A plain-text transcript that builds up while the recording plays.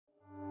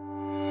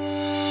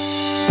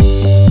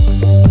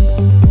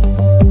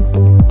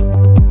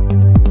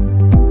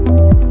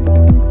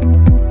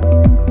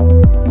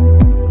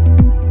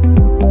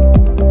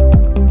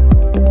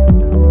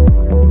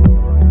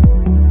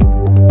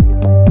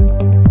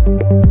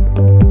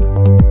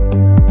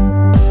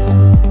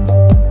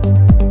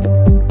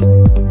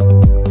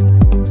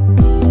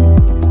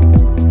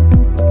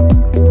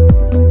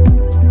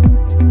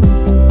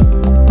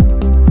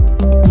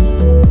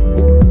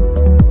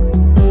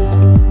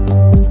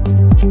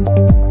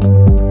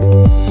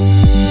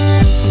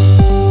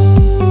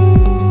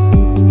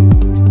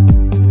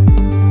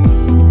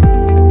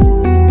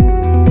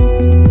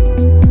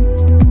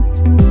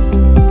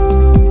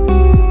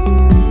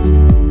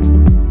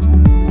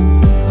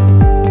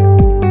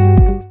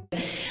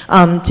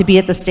to be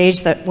at the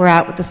stage that we're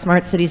at with the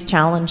Smart Cities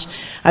Challenge.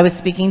 I was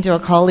speaking to a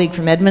colleague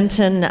from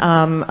Edmonton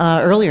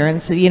earlier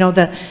and said, you know,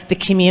 the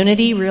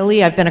community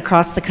really, I've been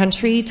across the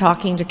country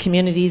talking to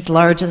communities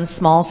large and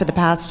small for the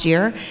past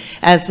year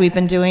as we've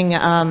been doing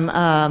some...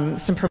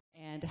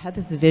 And had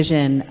this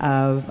vision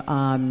of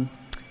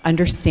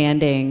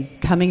understanding,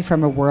 coming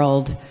from a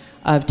world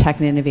of tech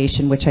and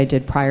innovation, which I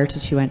did prior to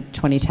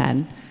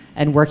 2010,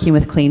 and working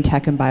with clean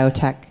tech and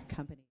biotech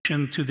companies.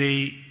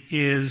 Today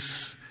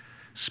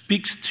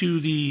speaks to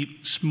the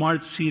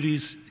Smart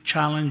Cities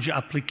Challenge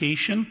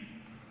application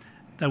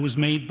that was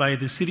made by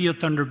the City of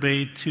Thunder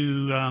Bay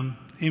to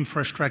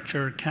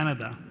Infrastructure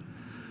Canada.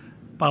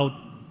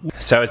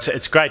 So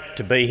it's great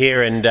to be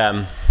here, and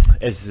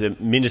as the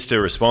Minister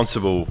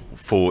responsible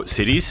for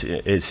cities,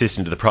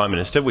 Assistant to the Prime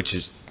Minister, which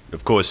is,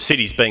 of course,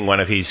 cities being one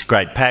of his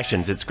great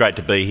passions, it's great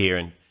to be here.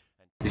 And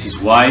this is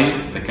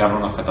why the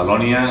Government of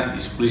Catalonia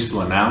is pleased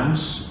to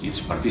announce its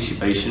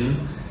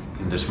participation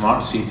in the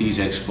Smart Cities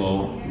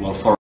Expo World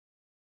Forum.